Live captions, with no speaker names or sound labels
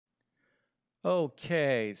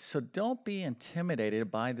Okay, so don't be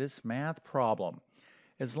intimidated by this math problem.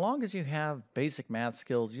 As long as you have basic math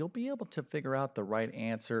skills, you'll be able to figure out the right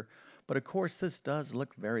answer. But of course, this does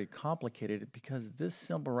look very complicated because this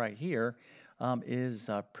symbol right here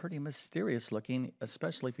is pretty mysterious looking,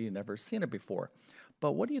 especially if you've never seen it before.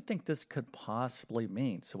 But what do you think this could possibly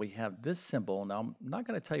mean? So we have this symbol. Now, I'm not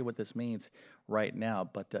going to tell you what this means right now,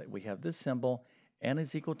 but we have this symbol, n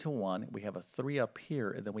is equal to 1. We have a 3 up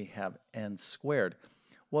here, and then we have n squared.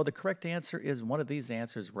 Well, the correct answer is one of these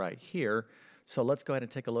answers right here. So let's go ahead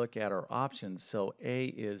and take a look at our options. So A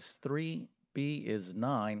is 3, B is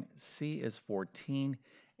 9, C is 14,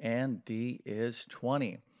 and D is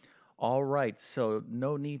 20. All right, so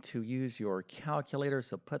no need to use your calculator,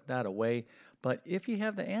 so put that away. But if you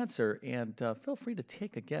have the answer, and feel free to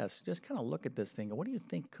take a guess, just kind of look at this thing. And what do you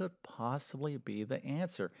think could possibly be the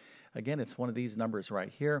answer? Again, it's one of these numbers right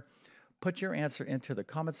here. Put your answer into the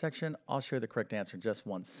comment section. I'll share the correct answer in just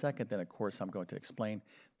 1 second. Then, of course, I'm going to explain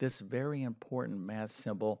this very important math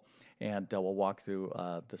symbol, and we'll walk through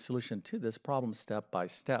the solution to this problem step by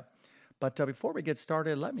step. But before we get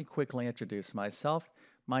started, let me quickly introduce myself.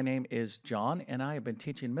 My name is John, and I have been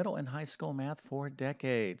teaching middle and high school math for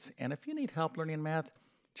decades. And if you need help learning math,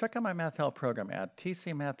 check out my math help program at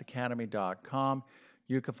tcmathacademy.com.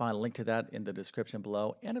 You can find a link to that in the description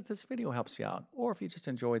below. And if this video helps you out, or if you just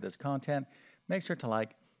enjoy this content, make sure to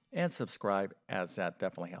like and subscribe, as that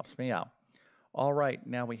definitely helps me out. All right,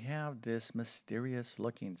 now we have this mysterious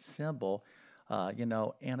looking symbol,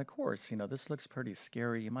 and of course, this looks pretty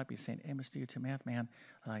scary. You might be saying, hey, Mr. YouTube Math Man,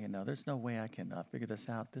 there's no way I can figure this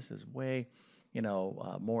out. This is way,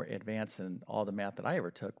 more advanced than all the math that I ever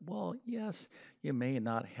took. Well, yes, you may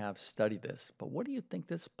not have studied this, but what do you think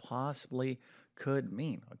this possibly could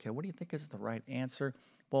mean? Okay, what do you think is the right answer?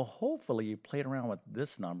 Well, hopefully you played around with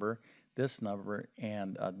this number,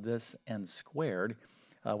 and this n squared.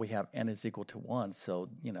 We have n is equal to 1. So,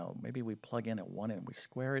 maybe we plug in at 1 and we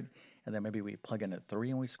square it, and then maybe we plug in at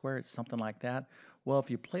 3 and we square it, something like that. Well, if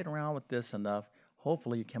you played around with this enough,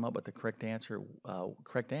 hopefully you came up with the correct answer,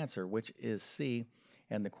 which is C,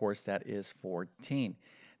 and of course that is 14.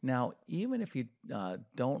 Now, even if you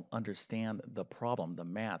don't understand the problem, the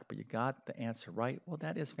math, but you got the answer right, well,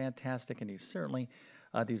 that is fantastic, and you certainly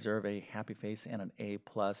deserve a happy face and an A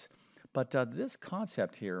plus. But this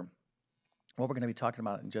concept here, what we're going to be talking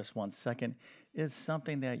about in just 1 second, is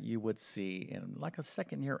something that you would see in like a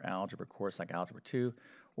second year algebra course like Algebra 2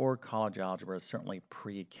 or college algebra, certainly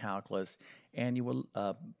pre-calculus. And you will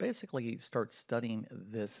basically start studying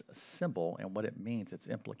this symbol and what it means, its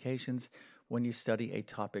implications, when you study a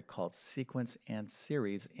topic called sequence and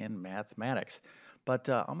series in mathematics. But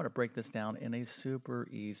I'm going to break this down in a super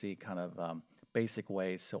easy kind of basic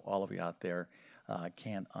way so all of you out there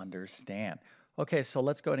can understand. Okay, so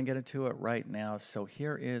let's go ahead and get into it right now. So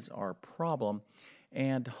here is our problem.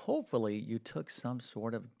 And hopefully you took some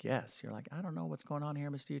sort of guess. You're like, I don't know what's going on here,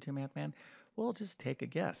 Mr. YouTube Math Man. Well, just take a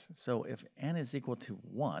guess. So if n is equal to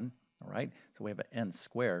 1, all right, so we have an n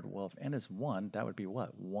squared. Well, if n is 1, that would be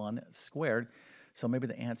what? 1 squared. So maybe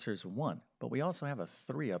the answer is 1. But we also have a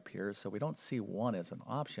 3 up here, so we don't see 1 as an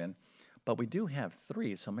option. But we do have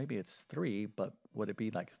 3, so maybe it's 3, but would it be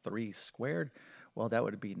like 3 squared? Well, that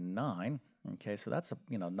would be 9. Okay, so that's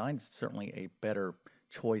 9 is certainly a better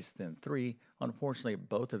choice than 3. Unfortunately,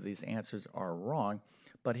 both of these answers are wrong.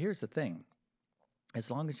 But here's the thing. As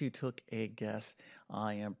long as you took a guess,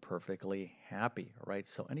 I am perfectly happy, right?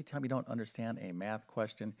 So anytime you don't understand a math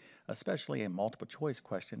question, especially a multiple choice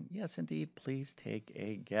question, yes, indeed, please take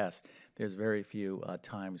a guess. There's very few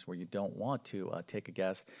times where you don't want to take a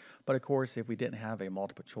guess. But of course, if we didn't have a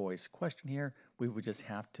multiple choice question here, we would just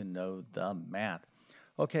have to know the math.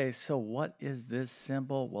 Okay, so what is this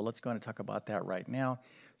symbol? Well, let's go and talk about that right now.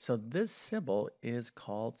 So this symbol is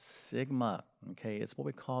called sigma. Okay, it's what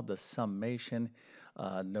we call the summation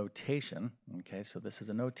notation. Okay, so this is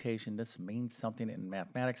a notation. This means something in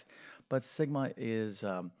mathematics, but sigma is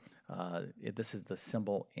this is the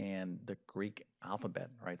symbol in the Greek alphabet,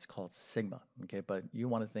 right? It's called sigma. Okay, but you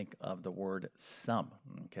want to think of the word sum,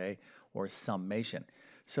 okay, or summation.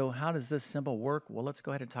 So how does this symbol work? Well, let's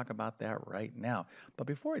go ahead and talk about that right now. But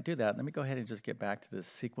before I do that, let me go ahead and just get back to this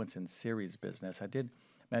sequence and series business. I did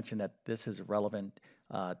mention that this is relevant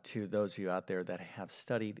to those of you out there that have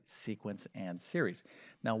studied sequence and series.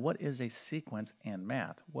 Now, what is a sequence in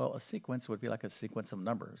math? Well, a sequence would be like a sequence of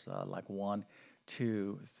numbers, like 1,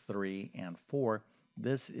 2, 3, and 4.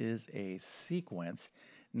 This is a sequence.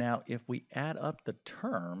 Now, if we add up the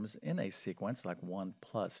terms in a sequence, like 1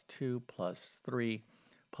 plus 2 plus 3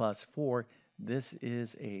 plus 4, this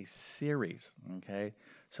is a series, okay?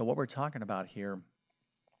 So what we're talking about here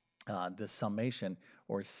This summation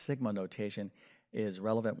or sigma notation is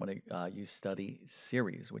relevant when you study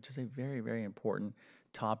series, which is a very, very important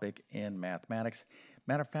topic in mathematics.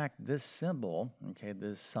 Matter of fact, this symbol, okay,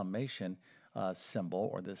 this summation symbol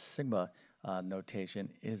or this sigma notation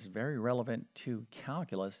is very relevant to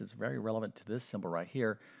calculus. It's very relevant to this symbol right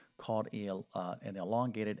here called an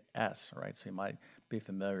elongated S, right? So you might be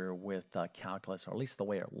familiar with calculus, or at least the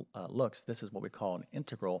way it looks. This is what we call an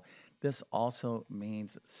integral. This also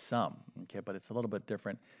means sum, okay, but it's a little bit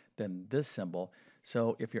different than this symbol.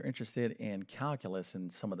 So if you're interested in calculus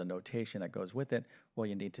and some of the notation that goes with it, well,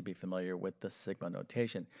 you need to be familiar with the sigma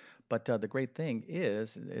notation. But the great thing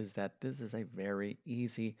is that this is a very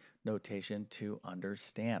easy notation to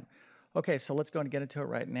understand. Okay, so let's go and get into it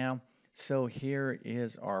right now. So here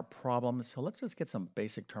is our problem. So let's just get some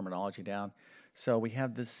basic terminology down. So we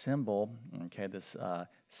have this symbol, okay, this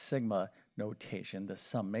sigma notation, the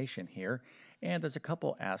summation here, and there's a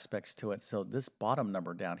couple aspects to it. So this bottom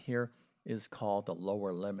number down here is called the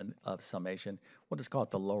lower limit of summation. We'll just call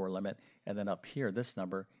it the lower limit, and then up here, this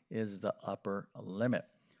number is the upper limit.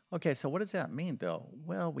 Okay, so what does that mean though?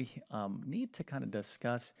 Well, we need to kind of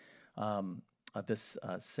discuss this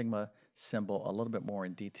sigma symbol a little bit more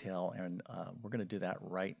in detail, and we're going to do that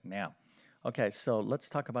right now. Okay, so let's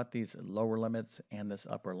talk about these lower limits and this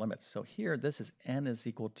upper limits. So here, this is n is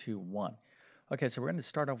equal to 1. Okay, so we're going to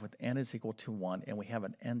start off with n is equal to 1, and we have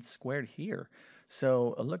an n squared here.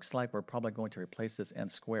 So it looks like we're probably going to replace this n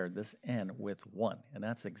squared, this n, with 1, and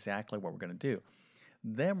that's exactly what we're going to do.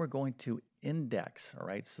 Then we're going to index, all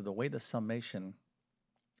right? So the way the summation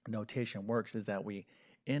notation works is that we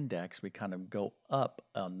index, we kind of go up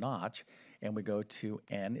a notch, and we go to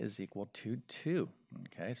n is equal to 2.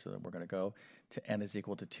 Okay, so we're going to go to n is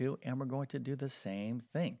equal to 2, and we're going to do the same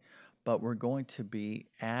thing, but we're going to be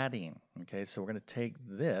adding. Okay, so we're going to take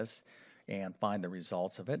this and find the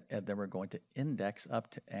results of it, and then we're going to index up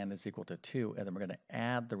to n is equal to 2, and then we're going to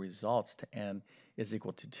add the results to n is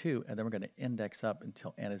equal to 2, and then we're going to index up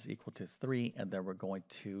until n is equal to 3, and then we're going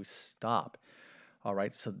to stop. All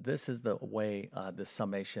right, so this is the way the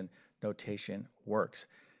summation notation works.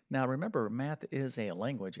 Now remember, math is a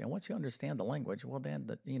language, and once you understand the language, well then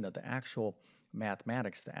the actual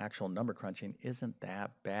mathematics, the actual number crunching isn't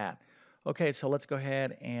that bad. Okay, so let's go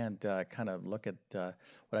ahead and kind of look at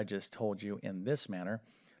what I just told you in this manner.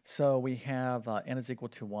 So we have n is equal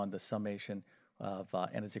to 1, the summation of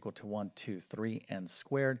n is equal to 1, 2, 3, n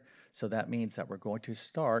squared. So that means that we're going to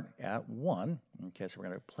start at 1. Okay, so we're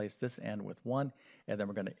going to place this n with 1, and then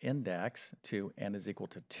we're going to index to n is equal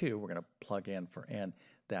to 2. We're going to plug in for n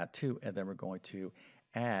that 2, and then we're going to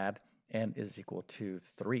add n is equal to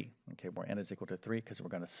 3. Okay, where n is equal to 3 because we're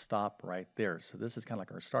going to stop right there. So this is kind of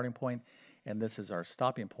like our starting point, and this is our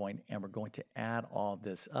stopping point, and we're going to add all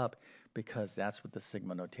this up because that's what the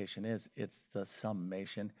sigma notation is. It's the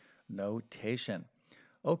summation notation.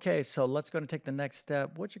 Okay, so let's go and take the next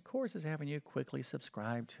step, which of course is having you quickly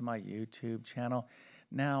subscribe to my YouTube channel.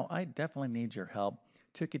 Now, I definitely need your help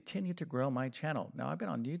to continue to grow my channel. Now, I've been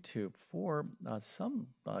on YouTube for some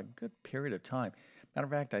good period of time. Matter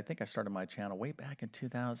of fact, I think I started my channel way back in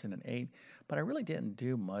 2008, but I really didn't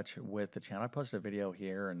do much with the channel. I posted a video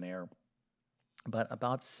here and there. But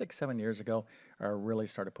about 6, 7 years ago, I really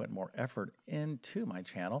started putting more effort into my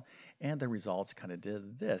channel, and the results kind of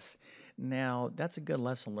did this. Now, that's a good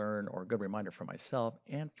lesson learned or a good reminder for myself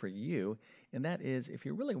and for you, and that is if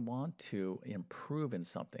you really want to improve in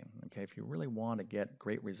something, okay, if you really want to get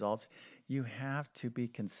great results, you have to be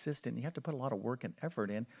consistent. You have to put a lot of work and effort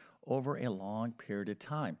in over a long period of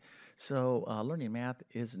time. So, learning math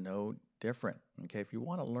is no different. Okay, if you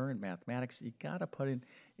want to learn mathematics, you got to put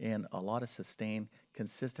in a lot of sustained,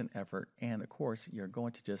 consistent effort, and of course, you're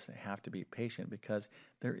going to just have to be patient because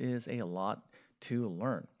there is a lot to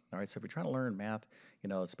learn. All right, so if you're trying to learn math,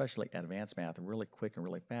 especially advanced math, really quick and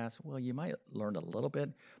really fast, well, you might learn a little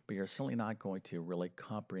bit, but you're certainly not going to really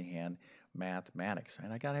comprehend mathematics.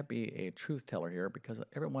 And I got to be a truth teller here because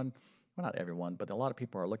everyone, well, not everyone, but a lot of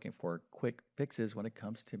people are looking for quick fixes when it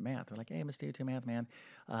comes to math. They're like, hey, Mr. YouTube Math Man,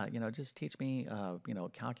 just teach me,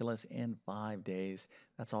 calculus in 5 days.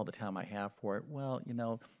 That's all the time I have for it. Well,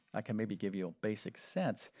 I can maybe give you a basic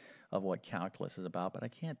sense of what calculus is about, but I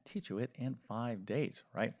can't teach you it in 5 days,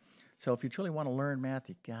 right? So if you truly want to learn math,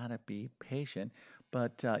 you gotta be patient.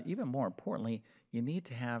 But even more importantly, you need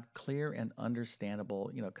to have clear and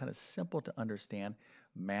understandable, kind of simple to understand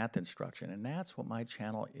math instruction. And that's what my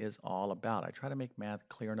channel is all about. I try to make math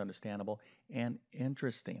clear and understandable and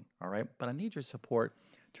interesting, all right? But I need your support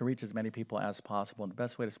to reach as many people as possible. And the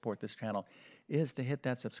best way to support this channel is to hit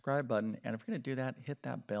that subscribe button. And if you're going to do that, hit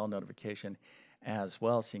that bell notification as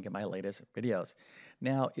well so you can get my latest videos.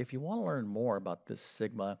 Now, if you want to learn more about this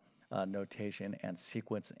sigma notation and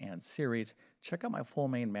sequence and series, check out my full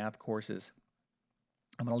main math courses.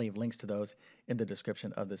 I'm going to leave links to those in the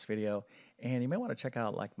description of this video. And you may want to check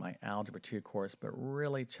out like my Algebra 2 course, but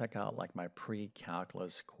really check out like my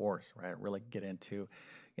pre-calculus course, right? Really get into,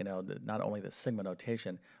 not only the sigma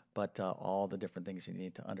notation, but all the different things you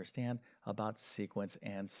need to understand about sequence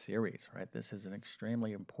and series, right? This is an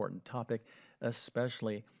extremely important topic,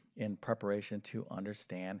 especially in preparation to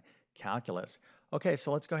understand calculus. Okay,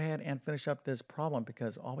 so let's go ahead and finish up this problem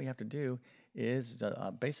because all we have to do is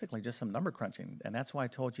basically just some number crunching. And that's why I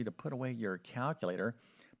told you to put away your calculator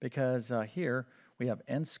because here we have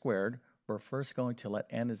n squared. We're first going to let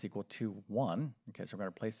n is equal to 1. Okay, so we're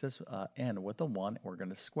going to replace this n with a 1. We're going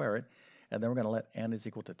to square it. And then we're going to let n is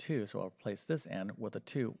equal to 2. So I'll replace this n with a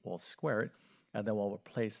 2. We'll square it. And then we'll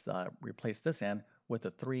replace this n with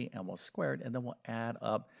a 3 and we'll square it. And then we'll add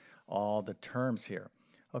up all the terms here.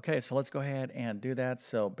 Okay, so let's go ahead and do that.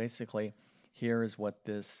 So basically, here is what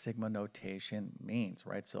this sigma notation means,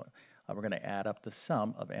 right? So we're going to add up the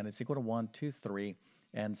sum of n is equal to 1, 2, 3,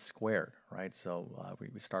 n squared, right? So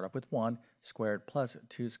we start off with 1 squared plus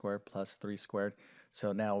 2 squared plus 3 squared.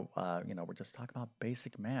 So now, we're just talking about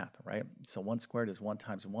basic math, right? So 1 squared is 1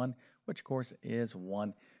 times 1, which of course is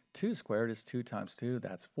 1. 2 squared is 2 times 2,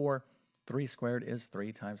 that's 4. 3 squared is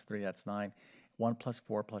 3 times 3, that's 9. 1 plus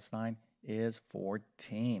 4 plus 9 is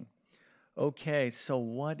 14. Okay, so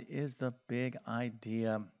what is the big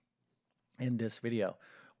idea in this video?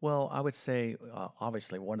 Well, I would say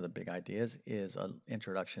obviously one of the big ideas is an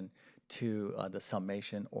introduction to the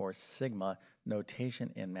summation or sigma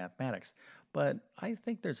notation in mathematics. But I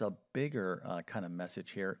think there's a bigger kind of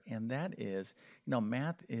message here, and that is,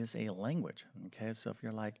 math is a language. Okay, so if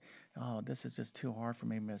you're like, oh, this is just too hard for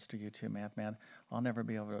me, Mr. YouTube Math Man, I'll never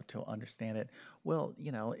be able to understand it. Well,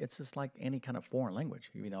 it's just like any kind of foreign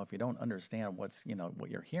language. If you don't understand what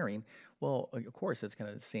you're hearing, well, of course, it's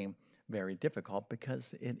going to seem very difficult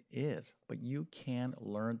because it is. But you can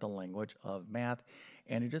learn the language of math,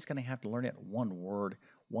 and you're just going to have to learn it one word,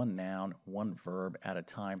 one noun, one verb at a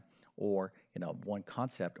time, or one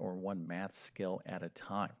concept or one math skill at a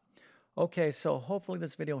time. Okay, so hopefully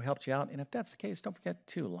this video helped you out, and if that's the case, don't forget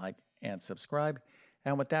to like and subscribe.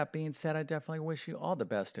 And with that being said, I definitely wish you all the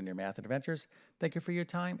best in your math adventures. Thank you for your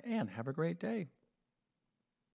time, and have a great day.